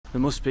There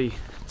must be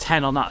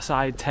 10 on that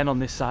side, 10 on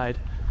this side.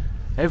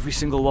 Every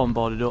single one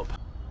boarded up.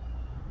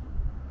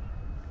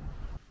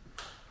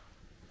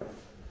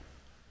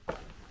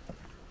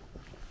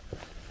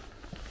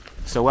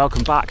 So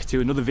welcome back to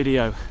another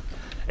video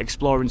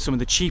exploring some of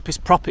the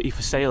cheapest property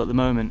for sale at the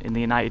moment in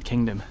the United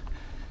Kingdom.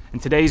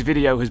 And today's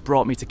video has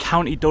brought me to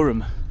County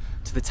Durham,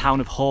 to the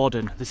town of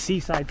Horden, the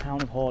seaside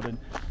town of Horden.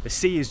 The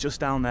sea is just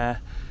down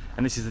there,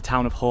 and this is the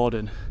town of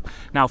Horden.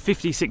 Now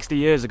 50, 60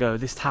 years ago,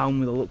 this town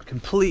would have looked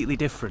completely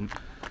different.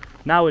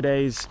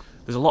 Nowadays,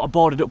 there's a lot of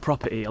boarded up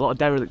property, a lot of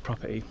derelict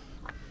property.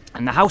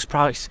 And the house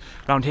price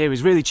around here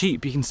is really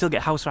cheap. You can still get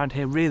a house around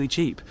here really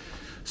cheap.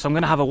 So I'm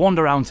going to have a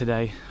wander around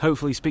today,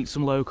 hopefully speak to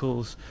some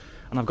locals,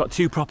 and I've got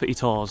 2 property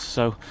tours,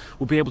 so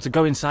we'll be able to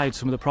go inside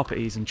some of the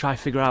properties and try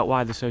to figure out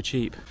why they're so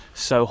cheap.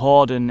 So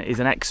Horden is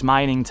an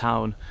ex-mining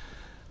town.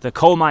 The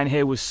coal mine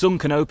here was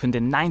sunk and opened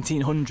in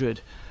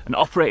 1900 and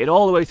operated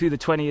all the way through the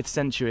 20th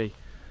century.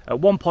 At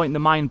one point the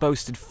mine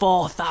boasted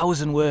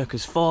 4,000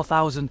 workers,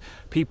 4,000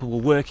 people were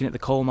working at the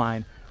coal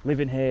mine,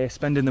 living here,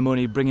 spending the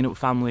money, bringing up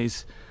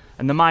families.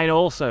 And the mine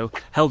also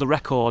held a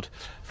record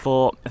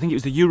for, I think it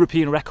was the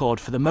European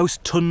record for the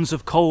most tons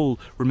of coal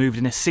removed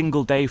in a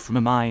single day from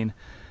a mine.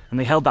 And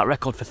they held that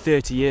record for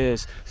 30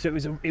 years. So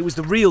it was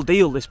the real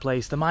deal, this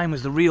place. The mine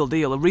was the real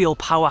deal, a real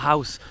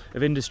powerhouse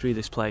of industry,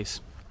 this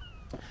place.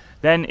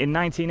 Then in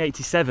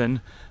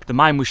 1987, the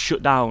mine was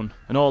shut down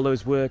and all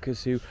those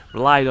workers who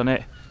relied on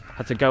it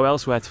had to go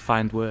elsewhere to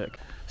find work.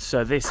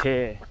 So this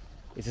here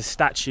is a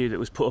statue that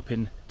was put up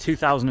in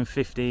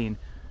 2015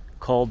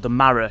 called the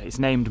Marrow. It's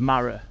named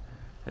Marrow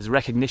as a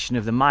recognition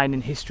of the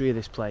mining history of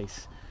this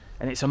place.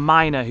 And it's a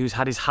miner who's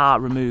had his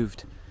heart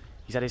removed.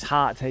 He's had his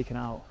heart taken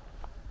out.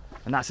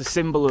 And that's a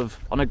symbol of,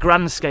 on a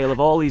grand scale, of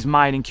all these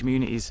mining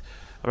communities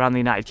around the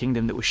United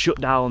Kingdom that were shut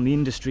down, the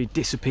industry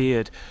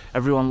disappeared,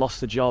 everyone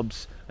lost their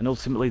jobs, and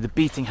ultimately the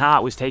beating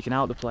heart was taken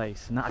out of the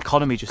place, and that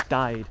economy just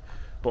died.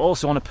 But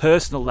also on a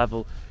personal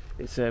level,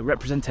 it's a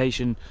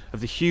representation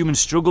of the human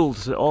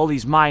struggles that all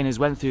these miners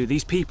went through,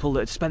 these people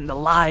that had spent their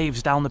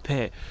lives down the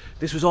pit.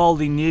 This was all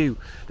they knew,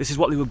 this is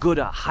what they were good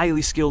at,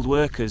 highly skilled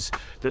workers,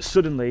 that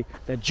suddenly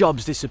their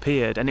jobs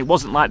disappeared. And it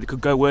wasn't like they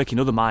could go work in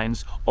other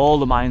mines, all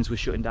the mines were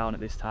shutting down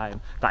at this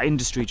time. That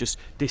industry just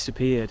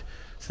disappeared.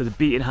 So the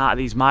beating heart of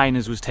these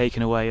miners was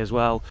taken away as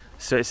well.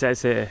 So it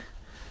says here,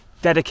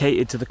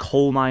 dedicated to the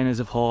coal miners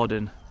of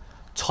Horden,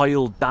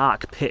 toiled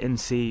dark pit and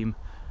seam,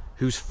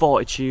 whose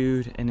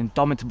fortitude and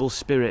indomitable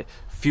spirit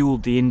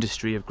fueled the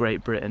industry of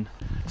Great Britain.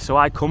 So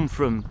I come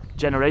from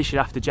generation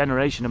after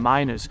generation of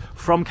miners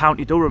from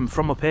County Durham,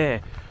 from up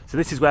here. So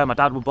this is where my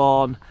dad was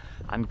born,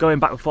 and going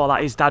back before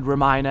that, his dad were a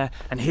miner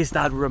and his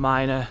dad were a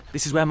miner.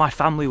 This is where my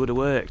family would have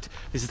worked.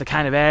 This is the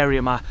kind of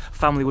area my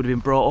family would have been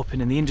brought up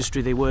in, and the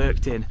industry they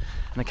worked in,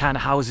 and the kind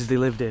of houses they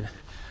lived in.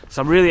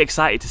 So I'm really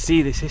excited to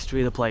see this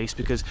history of the place,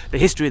 because the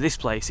history of this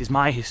place is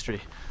my history.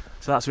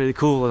 So that's really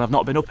cool, and I've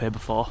not been up here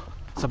before.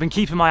 So I've been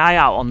keeping my eye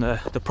out on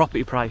the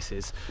property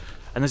prices,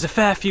 and there's a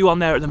fair few on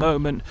there at the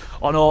moment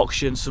on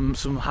auction, some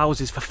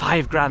houses for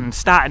 5 grand,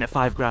 starting at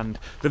 5 grand.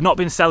 They've not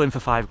been selling for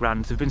 5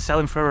 grand, they've been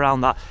selling for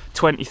around that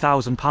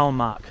 £20,000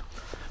 mark.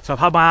 So I've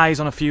had my eyes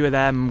on a few of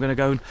them. I'm going to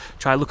go and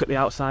try and look at the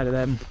outside of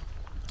them.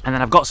 And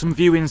then I've got some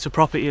viewings for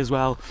property as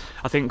well.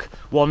 I think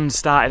one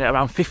started at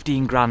around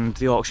 15 grand,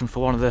 the auction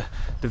for one of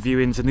the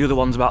viewings, and the other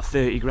one's about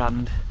 30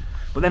 grand.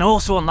 But then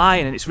also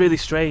online, and it's really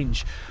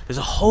strange, there's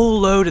a whole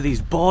load of these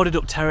boarded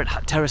up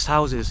terraced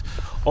houses,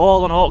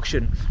 all on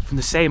auction from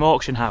the same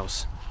auction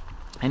house.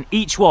 And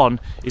each one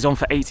is on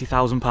for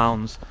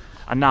 £80,000.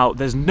 And now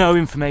there's no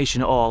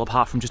information at all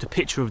apart from just a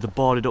picture of the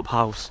boarded up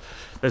house.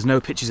 There's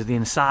no pictures of the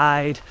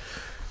inside.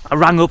 I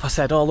rang up, I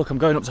said, oh look, I'm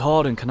going up to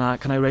Horden, can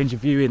I arrange a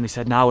viewing? They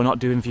said, no, we're not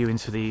doing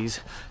viewings for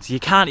these. So you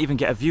can't even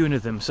get a viewing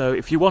of them. So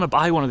if you want to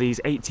buy one of these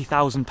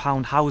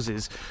 £80,000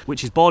 houses,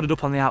 which is boarded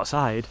up on the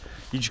outside,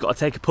 you just got to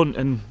take a punt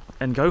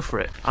and go for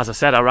it. As I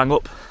said, I rang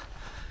up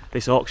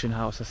this auction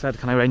house, I said,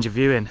 can I arrange a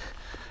viewing?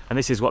 And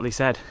this is what they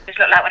said. It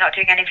look like we're not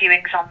doing any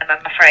viewings on them,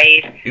 I'm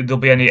afraid. There'll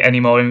be any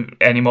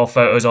more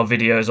photos or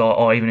videos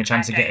or even a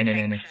chance of getting in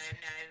any.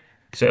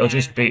 So it'll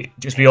just be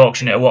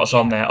auctioning at what's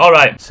on there.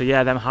 Alright. So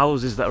yeah, them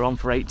houses that are on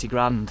for 80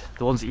 grand,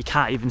 the ones that you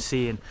can't even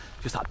see in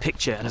just that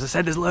picture. And as I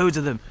said, there's loads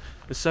of them.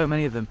 There's so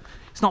many of them.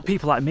 It's not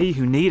people like me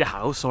who need a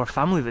house, or a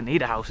family that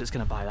need a house that's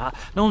going to buy that.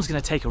 No one's going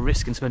to take a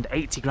risk and spend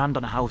 80 grand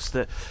on a house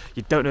that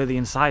you don't know the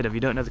inside of, you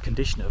don't know the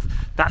condition of.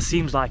 That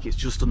seems like it's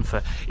just done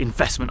for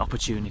investment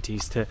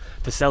opportunities, to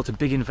sell to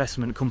big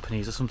investment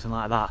companies or something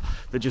like that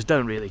just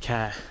don't really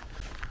care.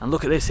 And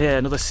look at this here,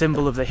 another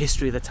symbol of the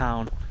history of the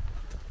town.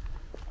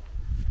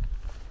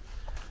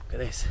 Look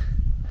at this.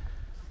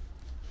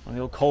 One of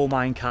the old coal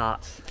mine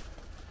carts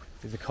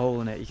with the coal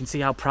in it. You can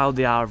see how proud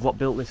they are of what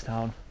built this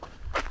town.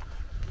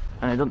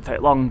 And it doesn't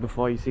take long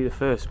before you see the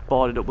first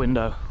boarded up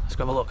window. Let's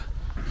go have a look.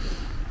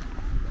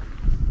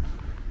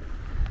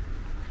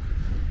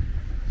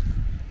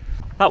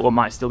 That one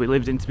might still be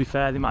lived in, to be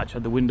fair. They might have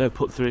had the window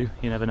put through,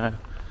 you never know.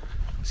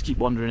 Let's keep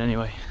wandering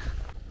anyway.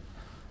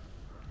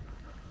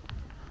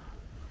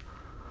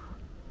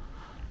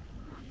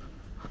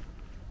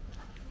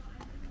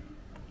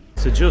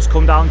 So just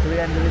come down to the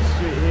end of this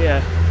street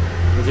here.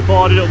 There's a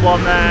boarded up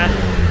one there.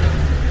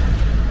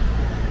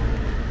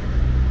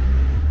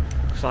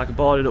 Looks like a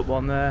boarded up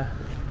one there.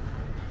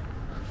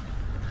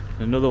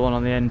 And another one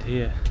on the end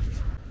here.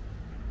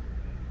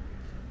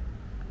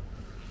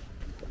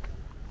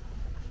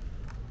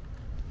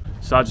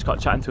 So I just got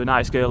chatting to a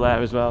nice girl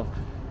there as well,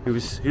 who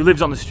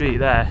lives on the street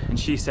there, and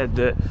she said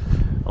that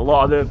a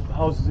lot of the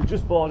houses are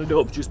just boarded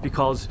up just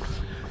because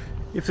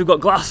if they've got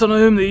glass on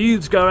them, the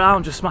youths go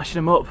around just smashing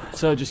them up.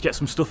 So just get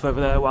some stuff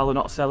over there while they're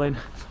not selling,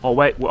 or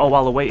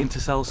while they're waiting to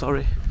sell.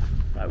 Sorry.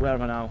 Right, where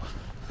am I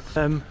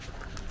now?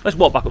 Let's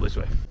walk back up this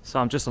way. So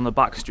I'm just on the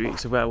back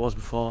streets of where I was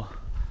before.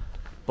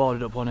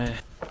 Boarded up on here.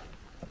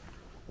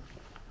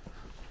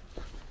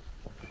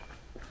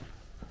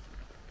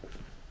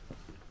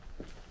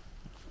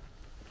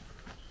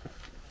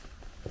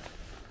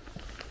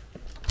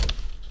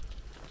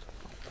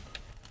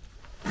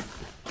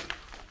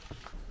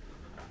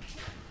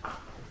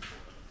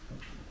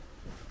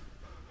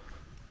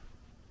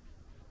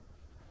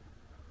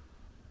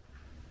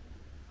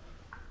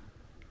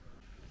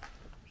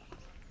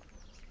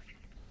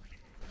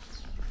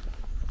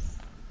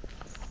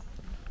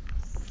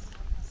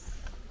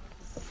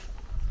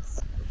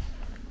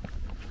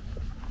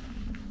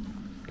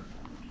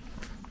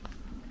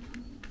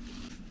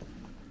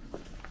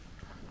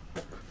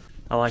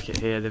 I like it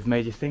here, they've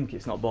made you think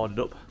it's not boarded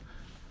up.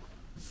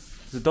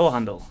 There's a door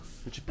handle,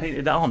 we just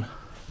painted that on.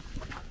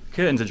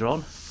 Curtains are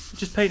drawn,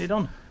 just painted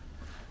on.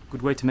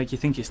 Good way to make you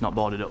think it's not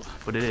boarded up,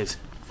 but it is.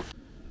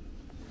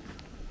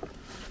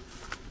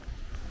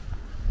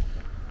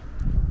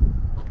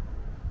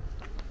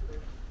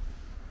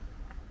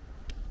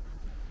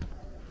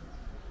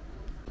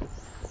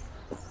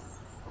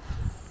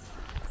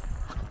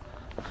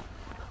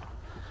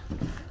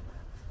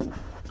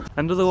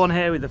 Another one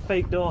here with the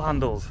fake door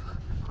handles.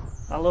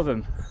 I love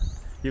them.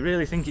 You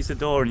really think it's a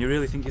door and you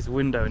really think it's a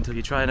window until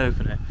you try and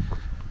open it.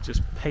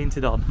 Just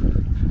painted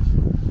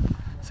on.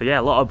 So yeah,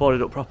 a lot of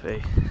boarded up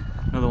property.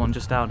 Another one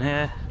just down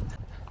here.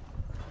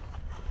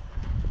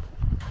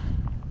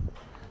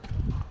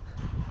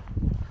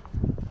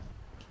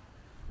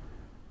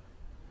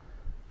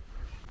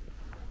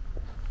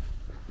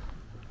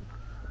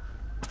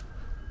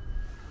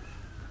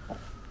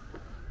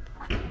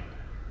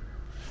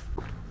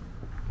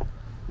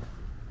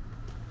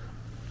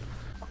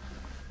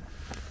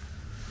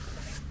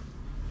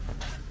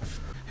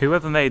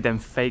 Whoever made them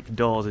fake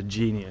doors are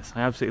genius.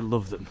 I absolutely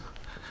love them.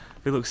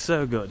 They look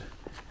so good.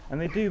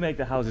 And they do make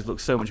the houses look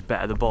so much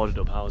better, the boarded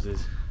up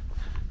houses.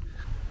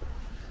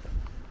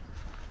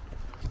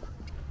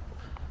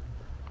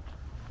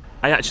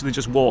 I actually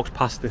just walked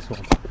past this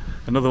one.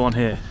 Another one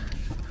here.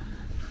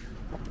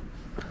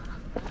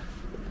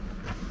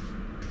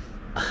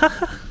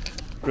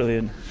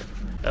 Brilliant.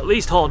 At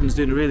least Horden's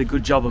doing a really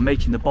good job of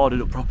making the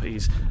boarded up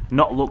properties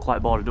not look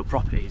like boarded up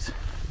properties,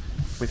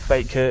 with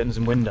fake curtains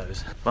and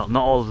windows. Well,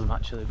 not all of them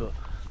actually, but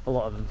a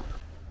lot of them.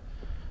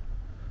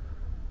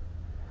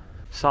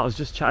 So I was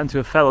just chatting to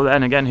a fellow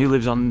then again who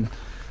lives on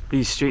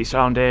these streets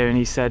around here, and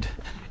he said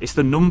it's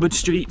the numbered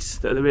streets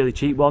that are the really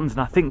cheap ones, and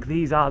I think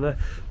these are the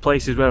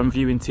places where I'm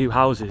viewing two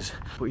houses.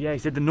 But yeah, he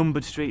said the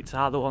numbered streets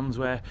are the ones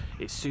where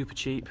it's super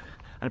cheap,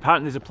 and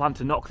apparently there's a plan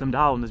to knock them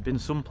down. There's been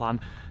some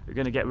plan, they're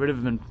going to get rid of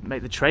them and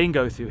make the train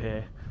go through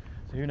here.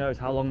 So who knows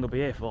how long they'll be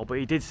here for, but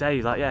he did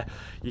say, like, yeah,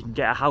 you can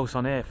get a house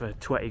on here for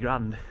 20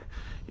 grand.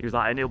 He was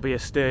like, and it'll be a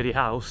sturdy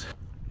house.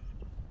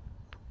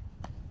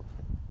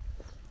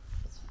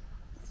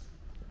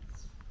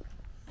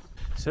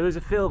 So there's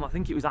a film, I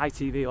think it was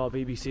ITV or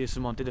BBC or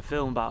someone did a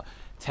film about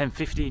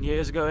 10-15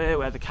 years ago here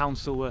where the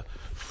council were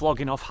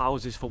flogging off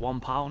houses for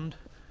 £1.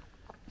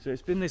 So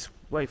it's been this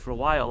way for a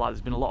while, like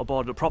there's been a lot of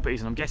boarded up properties,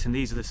 and I'm guessing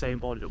these are the same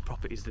boarded up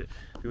properties that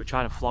we were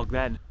trying to flog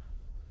then.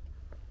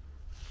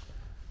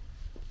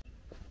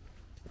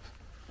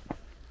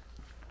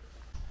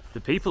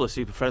 The people are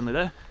super friendly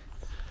there.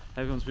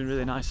 Everyone's been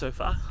really nice so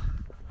far.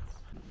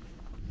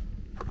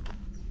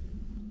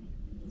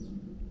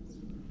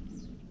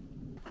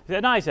 Is it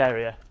a nice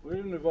area? We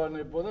didn't invite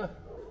any bother.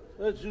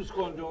 Let's just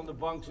go and down the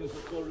bank since the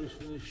colliery's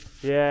finished.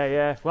 Yeah,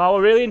 yeah. Well,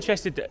 we're really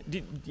interested.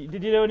 Did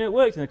you know anyone that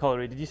worked in the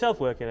colliery? Did you yourself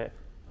work in it?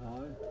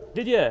 Aye.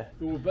 Did you?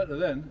 We were better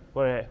then.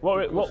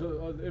 What?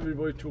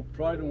 Everybody took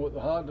pride in what they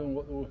had and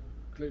what they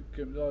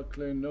were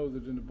clean now. They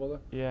didn't bother.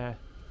 Yeah.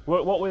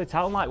 What were the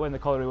town like when the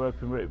colliery were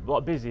open? Were it a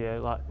lot busier?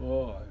 Like?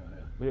 Oh, yeah.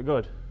 Was it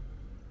good?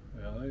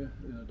 Yeah, you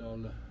had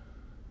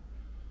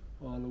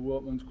all the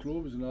workmen's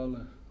clubs and all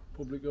the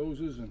public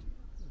houses, and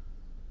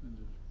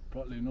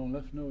practically none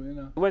left now, you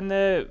know. When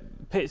the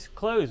pits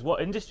closed,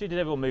 what industry did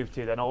everyone move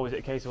to then, or was it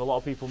a case of a lot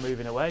of people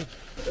moving away?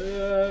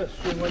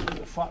 Some went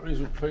into factories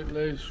with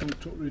plate, some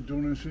took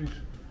redundancies.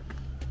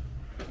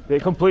 Did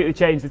it completely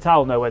change the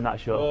town though when that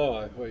shut?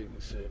 Oh, well, you can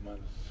see it, man.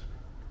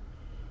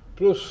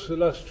 Plus the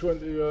last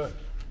 20 years,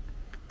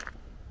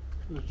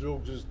 the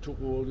drugs has took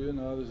hold, you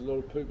know. There's a lot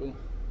of people,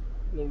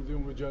 a lot of the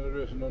younger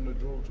generation on the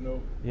drugs now.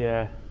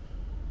 Yeah.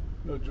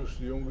 Not just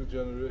the younger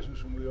generation,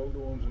 some of the older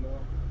ones and all.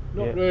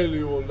 Not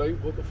really old,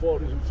 like, but the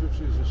 40s and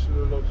 50s are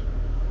still a lot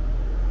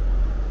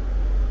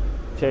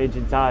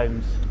changing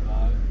times.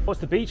 Aye. What's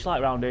the beach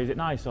like round here? Is it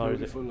nice or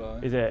Beautiful,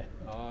 is it? Is it?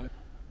 Aye.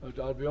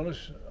 I'll be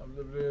honest, I've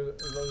lived here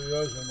a lot of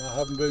years and I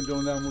haven't been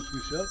down there much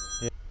myself.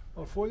 Yeah.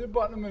 I'll phone you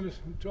back in a minute.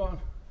 I'm trying.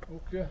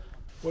 Okay.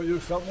 What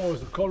used to happen was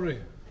the colliery.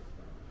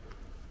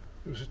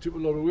 It was a tip a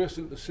lot of waste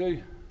into the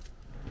sea.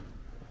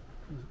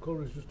 The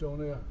colliery's just down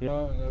here.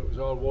 Yeah. And it was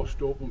all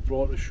washed up and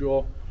brought to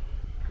shore.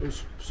 It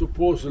was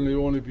supposedly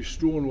only be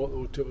stone what they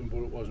were tipping, but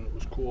it wasn't. It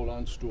was coal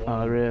and stone.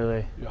 Oh,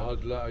 really? You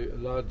had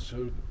lads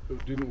who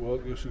didn't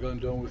work, used to go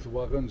down with the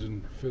wagons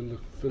and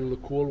fill the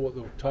coal what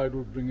the tide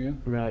would bring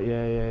in. Right,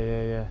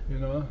 yeah. You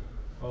know,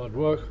 hard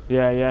work.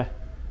 Yeah.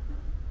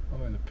 I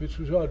mean, the pitch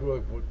was hard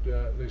work, but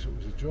at least it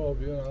was a job,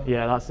 you know.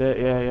 Yeah, that's it,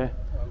 yeah.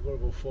 I got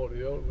about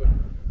 40 out of it.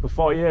 For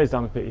 40 years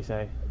down the pit, you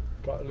say?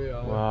 Practically,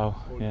 wow,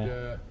 but,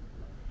 yeah.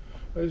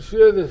 I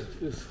say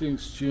this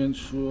thing's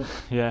changed, so.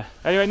 Yeah.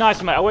 Anyway,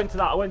 nice mate. I went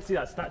to see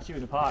that statue in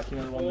the park. You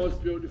know the one. Oh, it's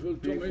beautiful.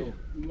 Tommy,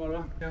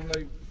 Mara. And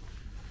like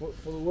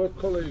for the work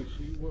colleague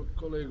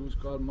was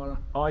called Mara.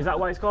 Oh, is that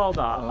what it's called?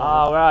 That?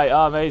 Oh, right.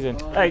 Oh, amazing.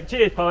 Hey,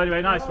 cheers, Paul.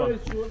 Anyway, nice one.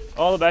 Sure.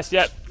 All the best.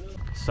 Yep.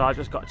 So I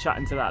just got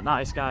chatting to that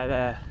nice guy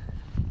there.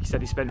 He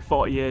said he spent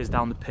 40 years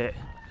down the pit,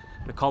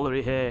 the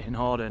colliery here in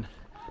Horden,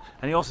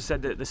 and he also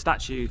said that the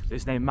statue,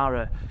 his name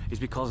Mara, is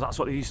because that's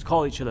what they used to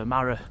call each other,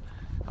 Mara.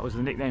 That was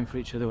the nickname for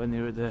each other when they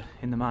were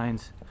in the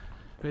mines.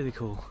 Really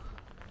cool.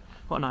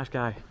 What a nice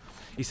guy.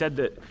 He said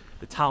that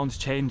the town's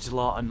changed a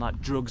lot and like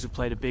drugs have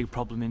played a big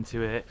problem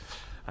into it,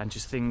 and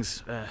just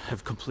things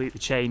have completely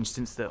changed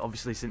since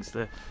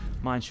the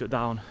mine shut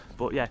down.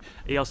 But yeah,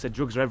 he also said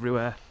drugs are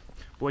everywhere.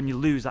 But when you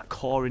lose that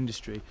core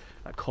industry,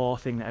 that core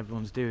thing that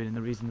everyone's doing and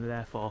the reason they're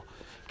there for,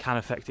 it can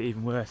affect it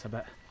even worse, I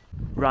bet.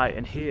 Right,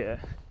 and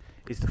here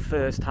is the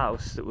first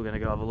house that we're going to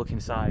go have a look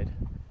inside.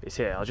 It's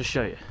here, I'll just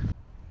show you.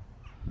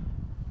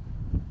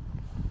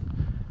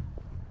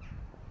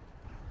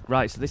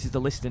 Right, so this is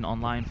the listing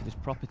online for this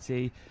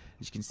property.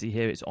 As you can see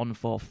here, it's on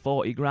for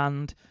 40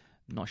 grand.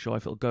 I'm not sure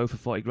if it'll go for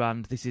 40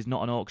 grand. This is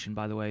not an auction,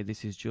 by the way.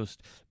 This is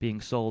just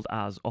being sold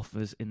as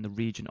offers in the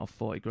region of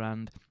 40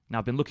 grand. Now,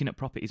 I've been looking at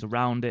properties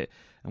around it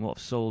and what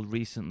have sold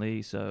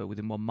recently, so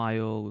within 1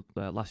 mile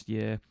last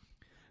year.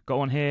 Got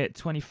one here,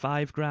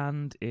 25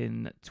 grand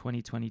in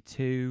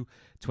 2022,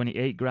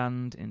 28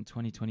 grand in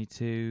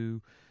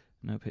 2022.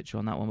 No picture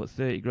on that one, but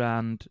 30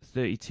 grand,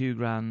 32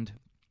 grand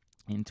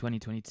in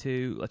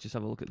 2022. Let's just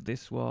have a look at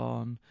this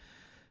one.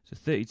 So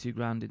 32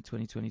 grand in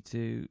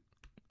 2022.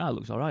 Ah, it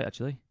looks all right,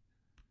 actually.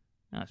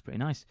 That's pretty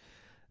nice.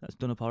 That's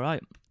done up all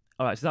right.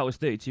 All right, so that was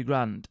 32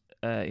 grand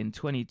in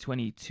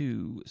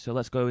 2022. So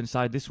let's go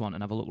inside this one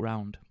and have a look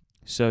around.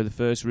 So the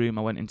first room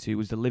I went into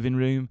was the living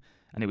room,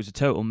 and it was a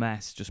total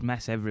mess, just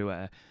mess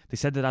everywhere. They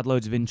said they'd had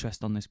loads of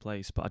interest on this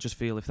place, but I just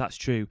feel if that's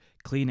true,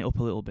 clean it up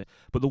a little bit.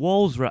 But the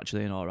walls were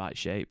actually in all right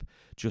shape.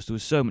 Just there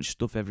was so much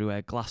stuff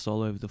everywhere, glass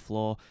all over the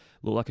floor.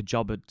 Looked like a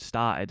job had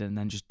started and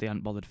then just they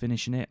hadn't bothered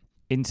finishing it.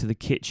 Into the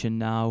kitchen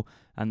now,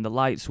 and the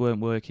lights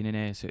weren't working in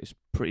here, so it's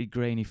pretty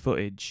grainy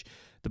footage.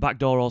 The back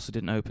door also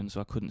didn't open,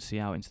 so I couldn't see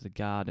out into the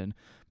garden.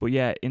 But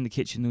yeah, in the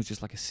kitchen there was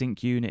just like a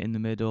sink unit in the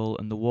middle,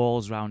 and the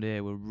walls around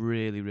here were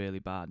really, really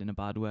bad, in a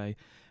bad way.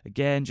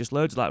 Again, just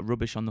loads of like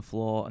rubbish on the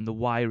floor, and the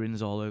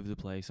wiring's all over the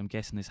place. I'm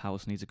guessing this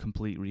house needs a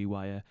complete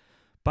rewire.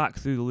 Back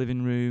through the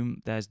living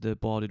room, there's the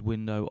boarded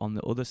window on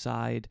the other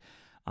side,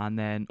 and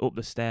then up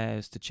the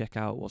stairs to check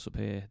out what's up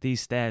here.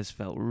 These stairs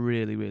felt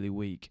really, really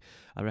weak.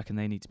 I reckon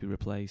they need to be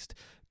replaced.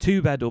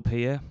 2-bed up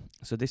here,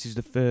 so this is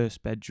the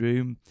first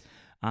bedroom.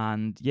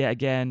 And yeah,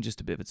 again, just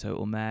a bit of a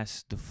total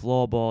mess. The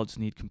floorboards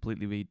need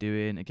completely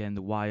redoing. Again,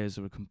 the wires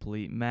are a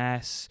complete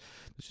mess.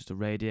 There's just a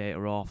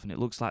radiator off, and it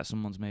looks like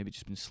someone's maybe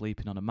just been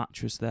sleeping on a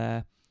mattress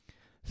there.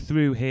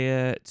 Through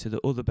here to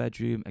the other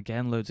bedroom,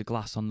 again, loads of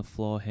glass on the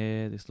floor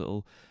here. This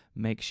little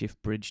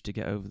makeshift bridge to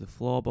get over the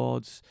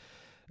floorboards.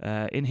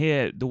 In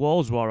here, the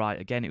walls were alright.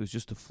 Again, it was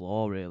just the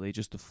floor, really.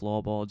 Just the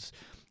floorboards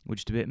were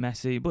just a bit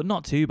messy, but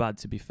not too bad,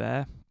 to be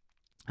fair.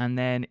 And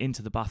then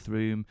into the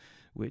bathroom,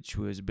 which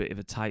was a bit of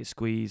a tight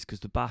squeeze because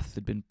the bath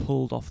had been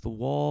pulled off the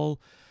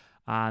wall.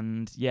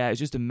 And yeah, it was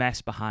just a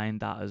mess behind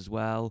that as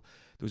well.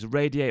 There was a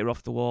radiator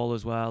off the wall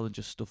as well and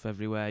just stuff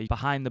everywhere.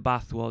 Behind the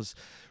bath was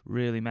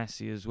really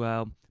messy as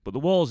well. But the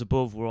walls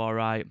above were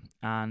alright,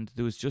 and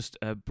there was just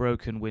a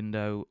broken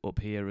window up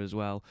here as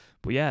well.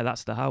 But yeah,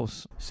 that's the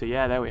house. So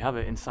yeah, there we have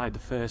it inside the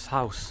first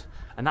house.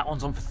 And that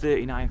one's on for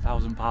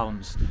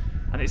 £39,000.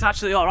 And it's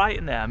actually alright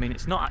in there. I mean,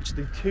 it's not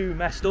actually too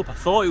messed up. I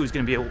thought it was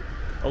going to be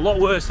a lot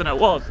worse than it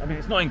was. I mean,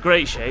 it's not in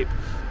great shape,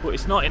 but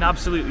it's not in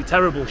absolutely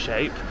terrible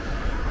shape.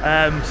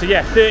 So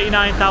yeah,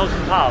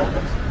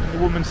 £39,000. The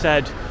woman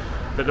said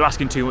that they're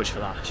asking too much for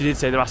that. She did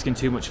say they're asking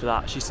too much for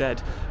that. She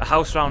said a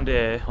house round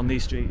here on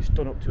these streets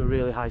done up to a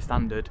really high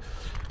standard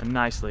and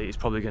nicely is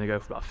probably going to go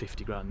for about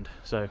 50 grand.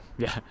 So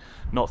yeah,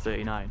 not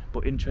 39,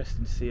 but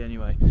interesting to see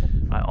anyway.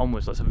 Right,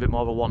 onwards, let's have a bit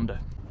more of a wander.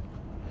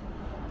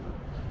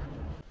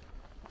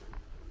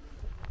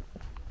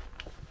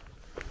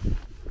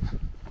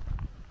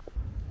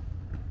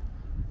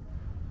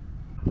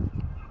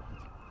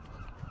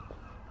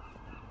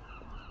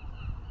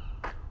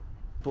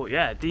 But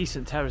yeah,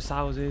 decent terrace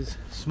houses,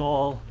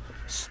 small,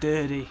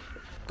 sturdy.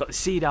 Got the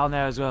sea down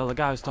there as well. The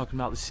guy was talking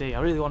about the sea.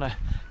 I really want to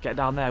get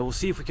down there. We'll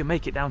see if we can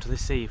make it down to the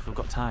sea if we've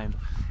got time.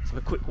 Let's have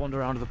a quick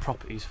wander around of the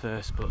properties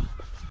first. But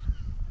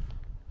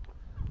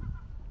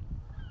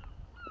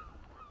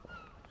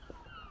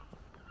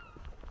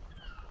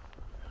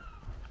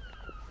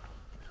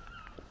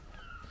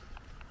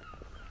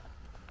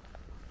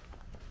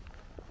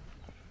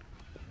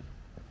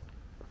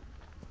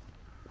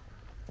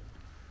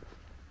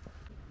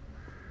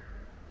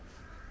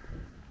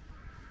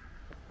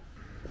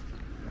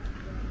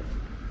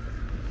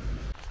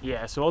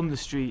yeah, so on the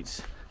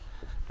streets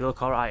they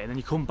look alright, and then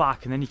you come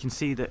back and then you can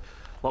see that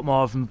a lot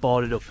more of them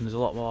boarded up and there's a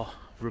lot more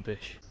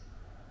rubbish.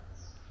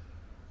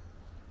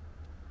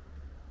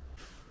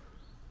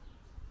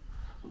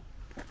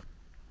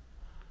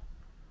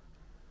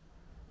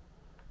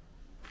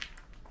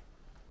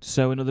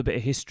 So another bit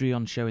of history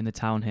on showing the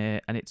town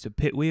here, and it's a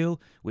pit wheel,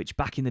 which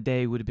back in the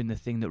day would have been the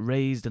thing that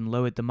raised and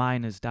lowered the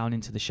miners down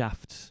into the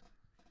shafts.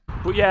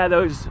 But yeah,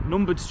 those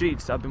numbered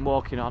streets that I've been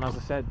walking on, as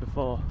I said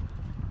before,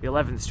 the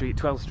 11th Street,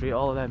 12th Street,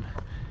 all of them,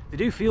 they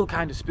do feel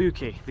kind of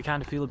spooky. They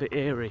kind of feel a bit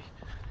eerie,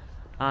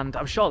 and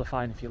I'm sure they're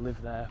fine if you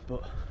live there,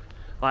 but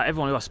like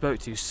everyone who I spoke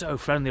to is so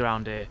friendly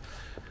around here,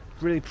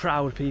 really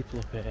proud people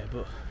up here.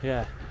 But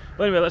yeah,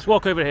 well, anyway, let's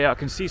walk over here. I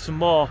can see some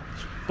more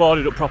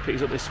boarded up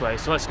properties up this way,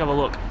 so let's have a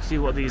look, see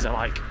what these are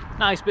like.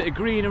 Nice bit of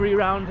greenery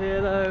around here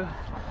though,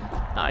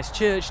 nice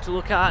church to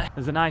look at.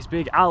 There's a nice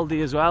big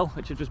Aldi as well,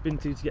 which I've just been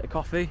to get a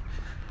coffee.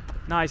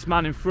 Nice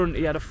man in front,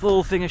 he had a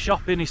full thing of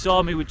shopping. He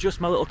saw me with just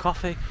my little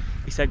coffee.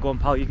 He said, "Go on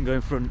pal, you can go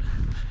in front."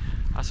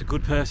 That's a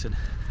good person.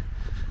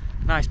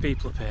 Nice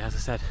people up here, as I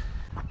said.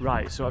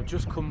 Right, so I've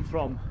just come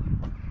from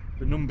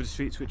the numbered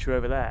streets which are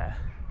over there,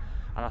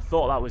 and I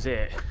thought that was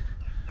it.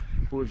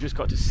 But we've just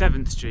got to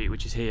 7th Street,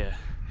 which is here.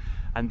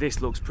 And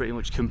this looks pretty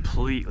much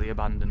completely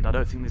abandoned. I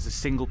don't think there's a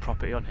single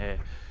property on here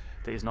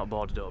that is not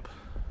boarded up.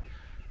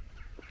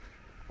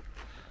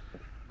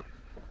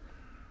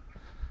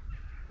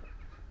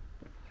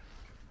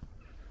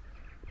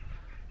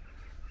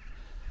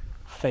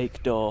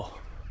 Fake door,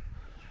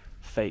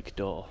 fake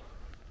door.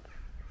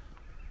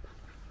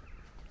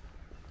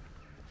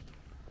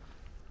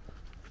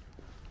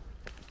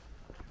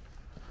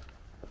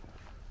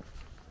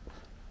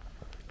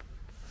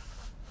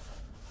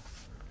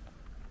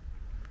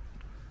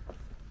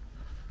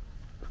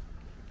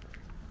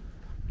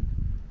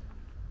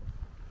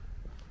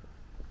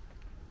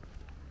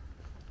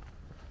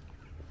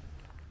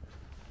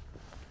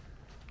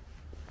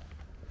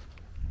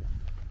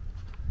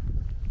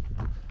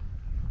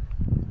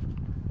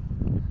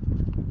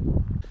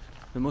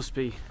 There must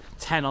be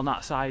 10 on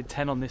that side,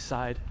 10 on this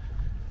side.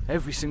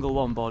 Every single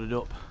one boarded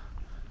up.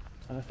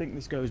 And I think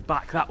this goes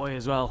back that way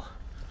as well.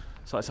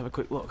 So let's have a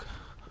quick look.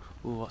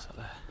 Ooh, what's that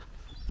there?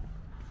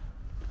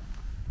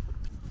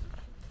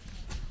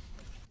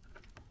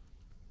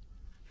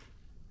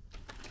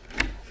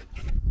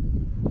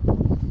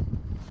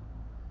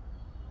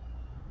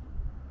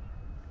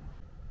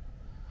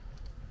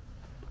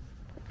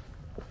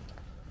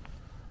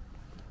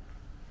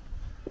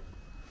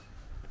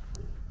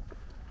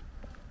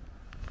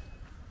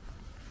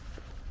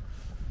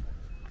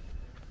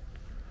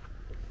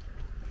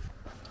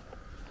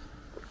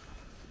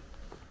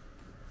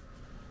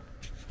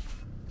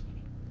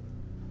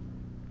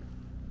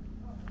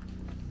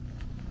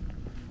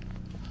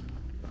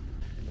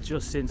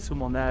 Just seen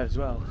someone there as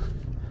well.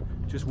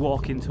 Just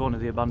walk into one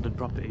of the abandoned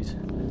properties.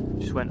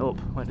 Just went up,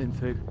 went in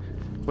through,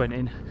 went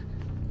in.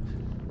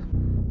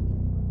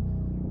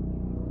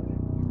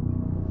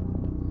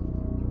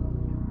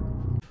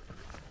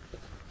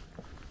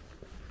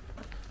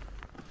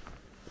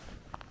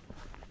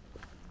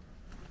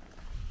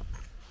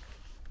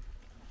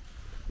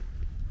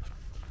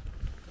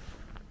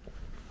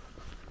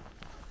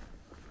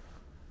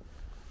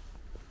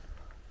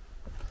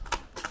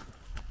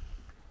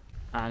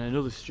 And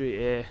another street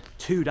here,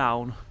 2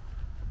 down,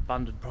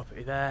 abandoned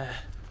property there.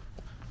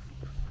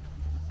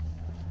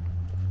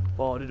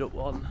 Boarded up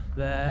one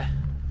there.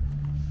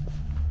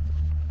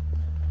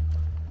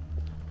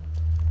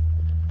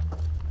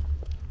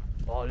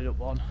 Boarded up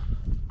one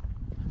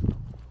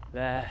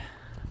there.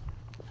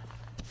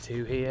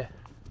 2 here.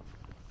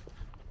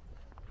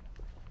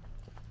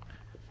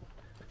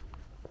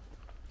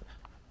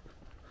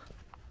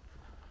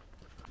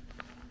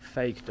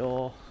 Fake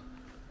door.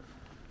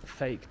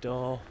 Fake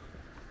door.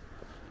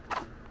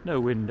 No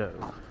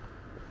window.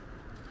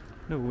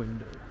 No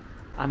window.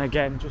 And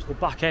again, just the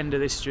back end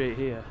of this street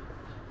here.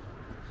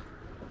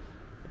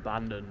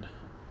 Abandoned.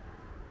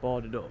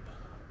 Boarded up.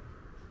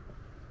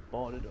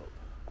 Boarded up.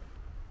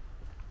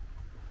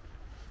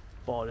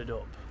 Boarded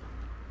up.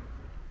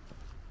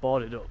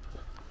 Boarded up.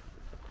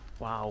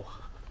 Wow.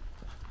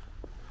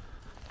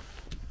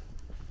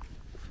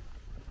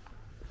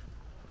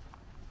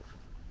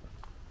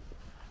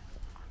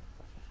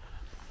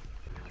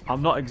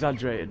 I'm not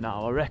exaggerating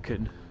now, I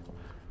reckon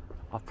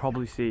I've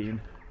probably seen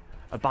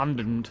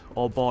abandoned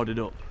or boarded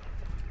up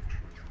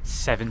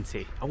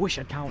 70. I wish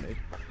I'd counted.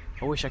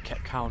 I wish I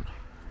kept count.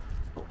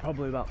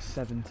 Probably about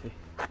 70.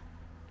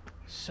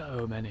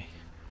 So many.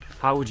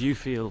 How would you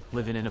feel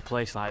living in a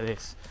place like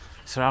this,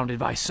 surrounded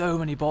by so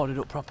many boarded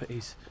up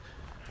properties?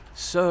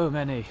 So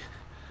many.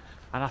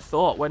 And I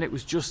thought when it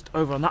was just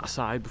over on that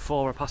side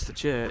before I passed the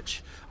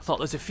church, I thought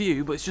there's a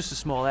few, but it's just a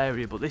small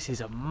area. But this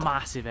is a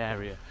massive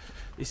area.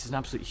 This is an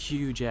absolutely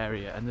huge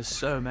area, and there's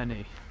so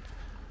many.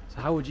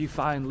 So how would you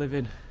find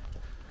living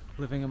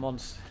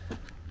amongst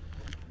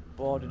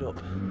boarded up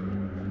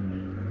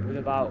with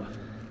about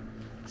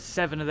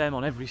 7 of them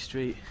on every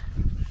street?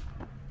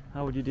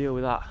 How would you deal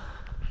with that?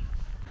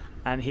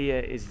 And here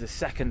is the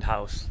second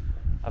house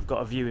I've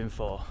got a viewing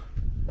for.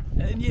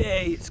 And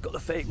yay, it's got the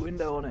fake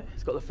window on it.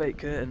 It's got the fake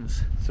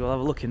curtains. So we'll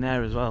have a look in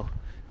there as well,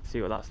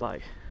 see what that's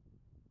like.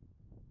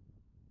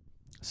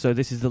 So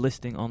this is the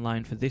listing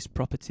online for this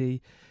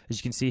property. As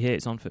you can see here,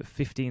 it's on for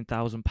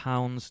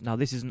 £15,000. Now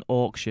this is an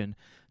auction,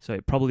 so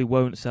it probably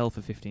won't sell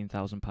for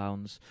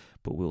 £15,000,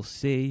 but we'll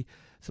see.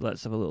 So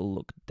let's have a little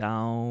look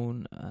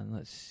down and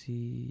let's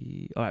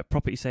see. All right,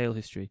 property sale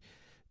history.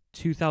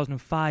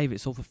 2005,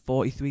 it sold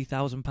for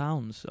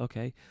 £43,000.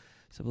 Okay,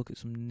 let's have a look at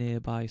some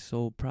nearby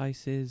sold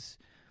prices.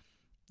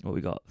 What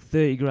we got?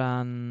 30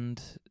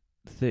 grand,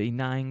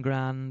 39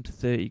 grand,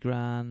 30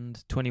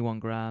 grand, 21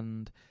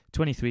 grand,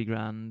 23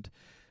 grand,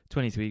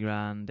 23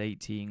 grand,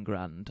 18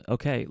 grand.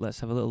 Okay,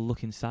 let's have a little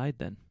look inside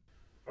then.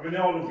 I mean, they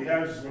all lovely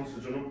houses once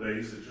they've done up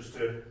these. It's just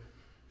a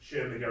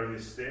shame they go in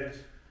this state.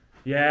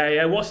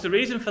 Yeah. What's the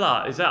reason for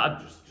that? Is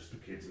that just the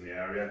kids in the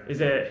area?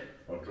 Is it?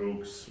 Or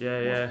drugs.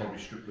 Yeah. Probably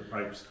strip the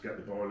pipes to get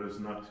the boilers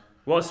and that.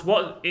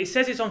 What? It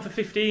says it's on for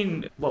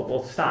 15.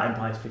 Well, starting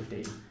price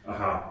 15.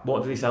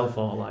 What do they sell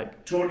for?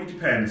 Like? Totally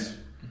depends.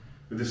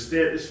 With the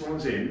state this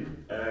one's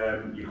in,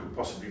 you could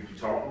possibly be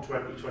talking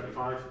 20,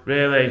 25.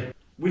 Really?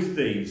 With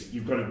these,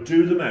 you've got to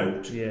do them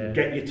out. Yeah. And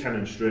get your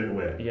tenant straight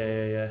away.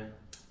 Yeah.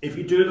 If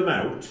you do them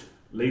out,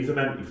 leave them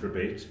empty for a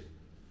bit,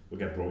 we'll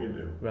get brought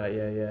into. Right.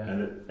 Yeah.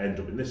 And it end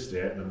up in this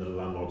state, and then the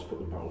landlords put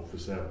them back up for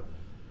sale.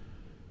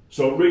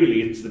 So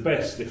really, it's the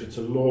best if it's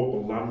a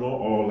local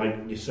landlord or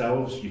like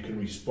yourselves. You can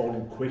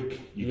respond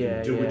quick. You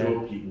can do it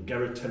up. You can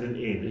get a tenant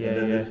in,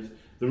 and then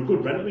they're a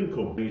good rental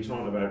income. You're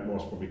talking about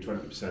most probably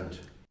 20%.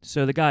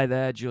 So the guy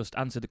there just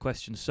answered the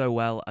question so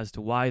well as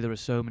to why there are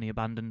so many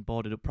abandoned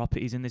boarded up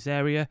properties in this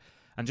area,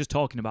 and just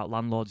talking about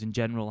landlords in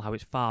general, how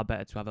it's far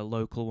better to have a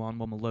local one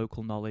with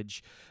local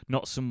knowledge,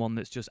 not someone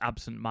that's just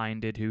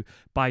absent-minded who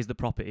buys the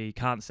property,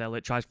 can't sell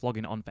it, tries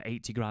flogging it on for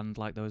 80 grand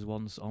like those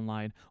ones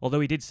online. Although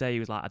he did say, he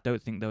was like, I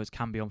don't think those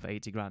can be on for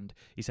 80 grand.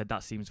 He said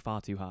that seems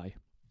far too high.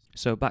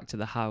 So back to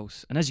the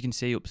house, and as you can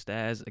see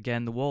upstairs,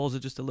 again, the walls are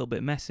just a little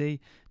bit messy.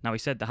 Now he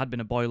said there had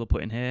been a boiler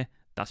put in here.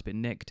 That's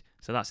been nicked,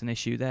 so that's an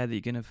issue there that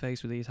you're going to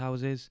face with these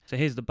houses. So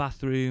here's the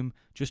bathroom,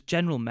 just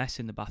general mess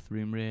in the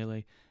bathroom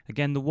really.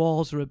 Again, the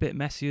walls are a bit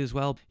messy as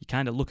well. You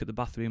kind of look at the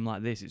bathroom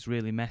like this, it's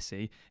really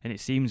messy and it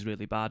seems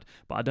really bad,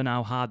 but I don't know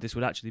how hard this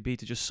would actually be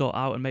to just sort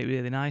out and make it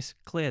really nice,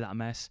 clear that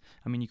mess.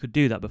 I mean, you could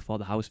do that before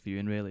the house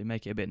viewing really,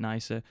 make it a bit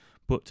nicer,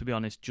 but to be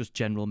honest, just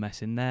general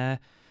mess in there.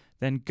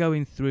 Then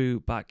going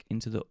through back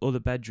into the other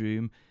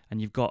bedroom, and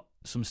you've got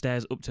some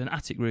stairs up to an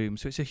attic room.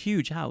 So it's a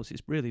huge house,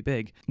 it's really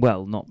big.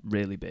 Well, not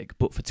really big,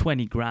 but for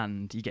 20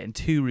 grand, you're getting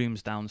 2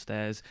 rooms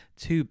downstairs,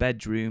 2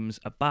 bedrooms,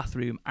 a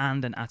bathroom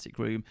and an attic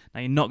room.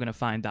 Now, you're not going to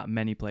find that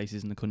many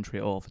places in the country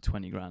at all for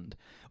 20 grand.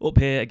 Up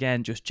here,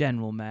 again, just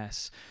general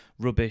mess,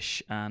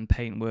 rubbish and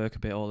paintwork a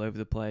bit all over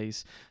the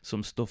place.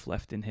 Some stuff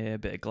left in here, a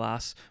bit of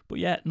glass. But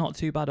yeah, not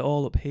too bad at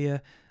all up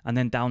here. And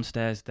then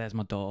downstairs, there's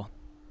my door.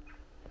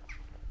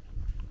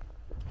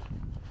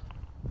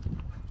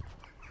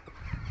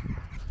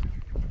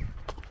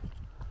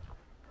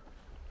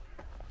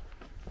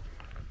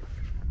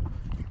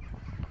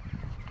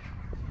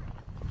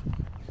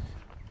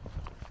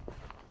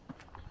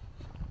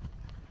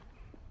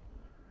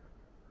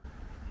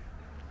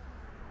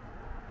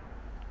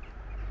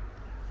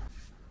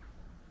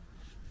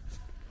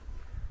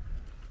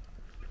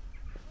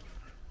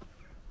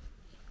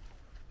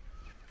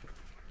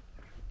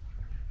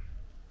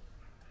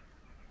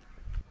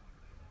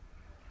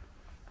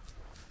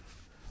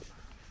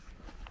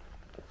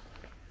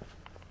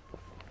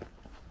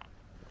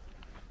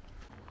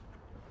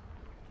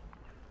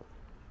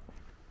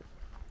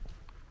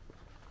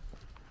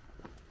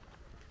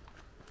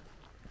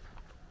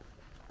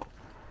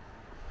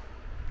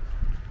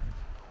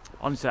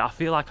 Honestly, I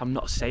feel like I'm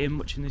not saying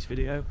much in this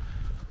video,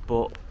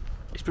 but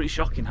it's pretty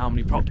shocking how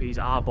many properties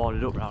are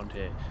boarded up around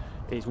here.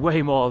 It's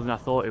way more than I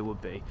thought it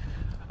would be.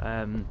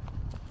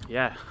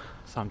 Yeah,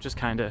 so I'm just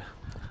kind of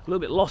a little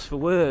bit lost for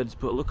words,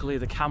 but luckily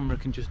the camera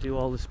can just do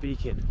all the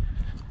speaking.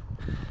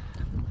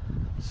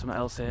 Something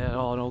else here,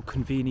 oh, an old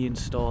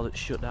convenience store that's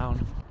shut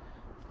down.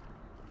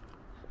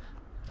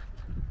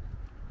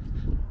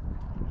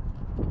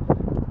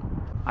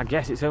 I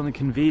guess it's only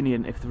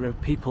convenient if there are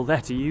people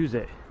there to use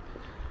it.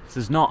 If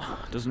there's not,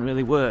 it doesn't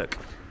really work.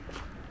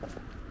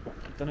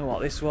 Don't know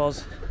what this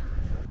was.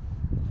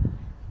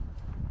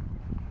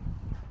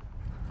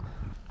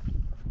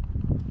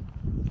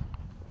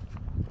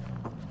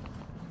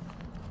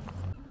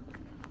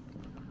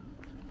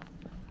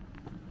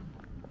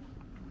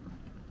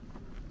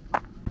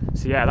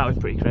 So yeah, that was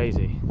pretty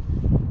crazy.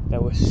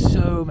 There were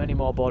so many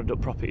more boarded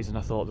up properties than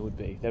I thought there would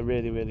be. There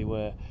really, really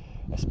were.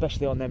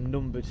 Especially on them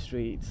numbered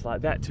streets.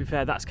 Like that, to be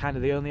fair, that's kind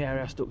of the only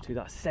area I stuck to,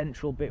 that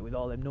central bit with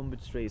all them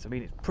numbered streets. I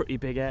mean, it's a pretty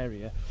big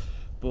area,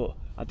 but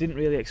I didn't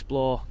really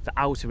explore the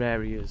outer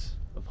areas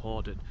of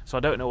Horden. So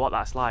I don't know what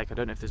that's like. I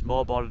don't know if there's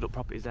more boarded up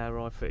properties there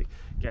or if it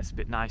gets a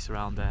bit nice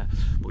around there.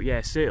 But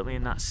yeah, certainly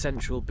in that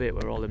central bit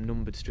where all them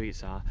numbered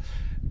streets are,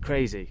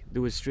 crazy.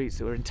 There was streets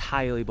that were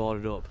entirely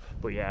boarded up.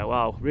 But yeah,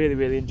 wow, really,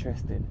 really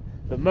interesting.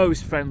 The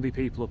most friendly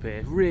people up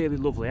here, really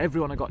lovely.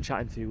 Everyone I got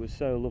chatting to was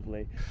so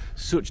lovely.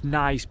 Such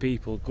nice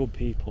people, good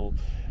people.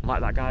 Like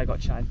that guy I got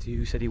chatting to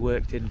who said he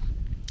worked in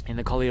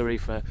the colliery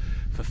for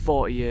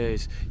 40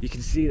 years. You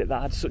can see that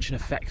that had such an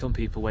effect on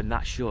people when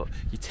that shut.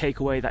 You take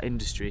away that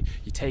industry,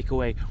 you take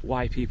away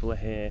why people are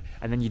here,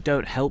 and then you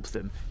don't help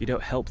them. You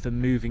don't help them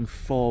moving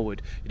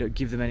forward. You don't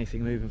give them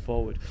anything moving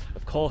forward.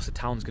 Of course the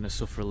town's going to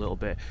suffer a little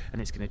bit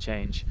and it's going to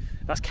change.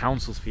 That's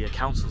councils for you.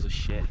 Councils are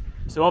shit.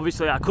 So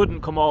obviously I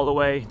couldn't come all the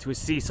way to a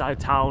seaside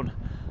town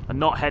and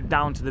not head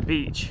down to the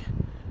beach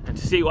and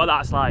to see what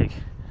that's like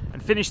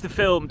and finish the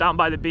film down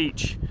by the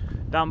beach,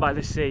 down by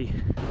the sea.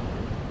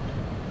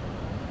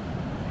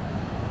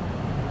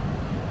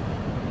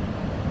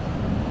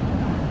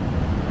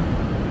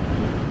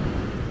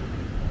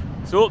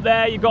 So up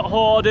there you've got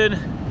Horden,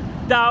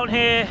 down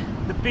here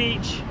the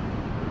beach,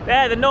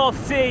 there the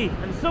North Sea,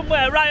 and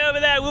somewhere right over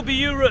there will be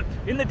Europe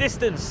in the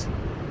distance.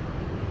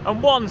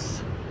 And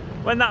once,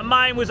 when that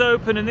mine was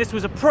open and this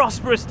was a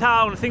prosperous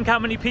town, think how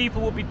many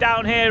people would be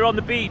down here on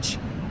the beach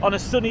on a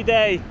sunny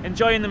day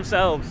enjoying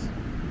themselves.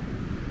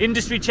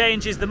 Industry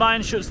changes, the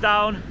mine shuts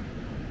down,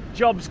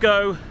 jobs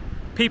go,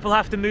 people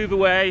have to move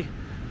away,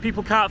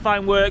 people can't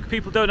find work,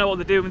 people don't know what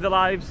they're doing with their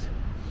lives.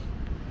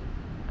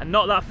 And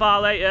not that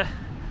far later,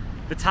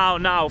 the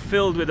town now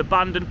filled with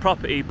abandoned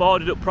property,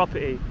 boarded up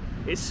property.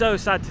 It's so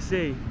sad to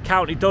see.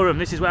 County Durham,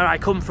 this is where I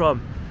come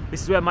from.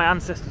 This is where my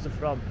ancestors are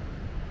from.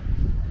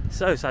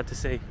 So sad to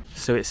see.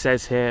 So it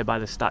says here by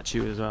the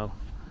statue as well,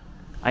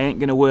 I ain't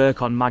gonna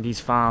work on Maggie's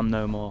farm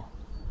no more.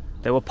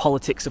 There were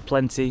politics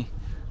aplenty,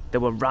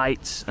 there were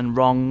rights and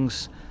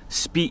wrongs,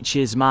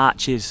 speeches,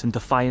 marches and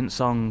defiant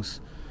songs.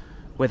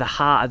 Where the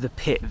heart of the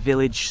pit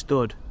village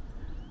stood,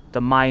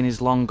 the mine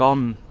is long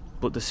gone,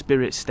 but the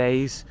spirit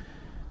stays.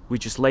 We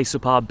just lace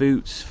up our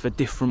boots for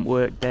different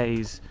work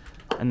days,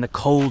 and the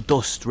coal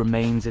dust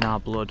remains in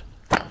our blood.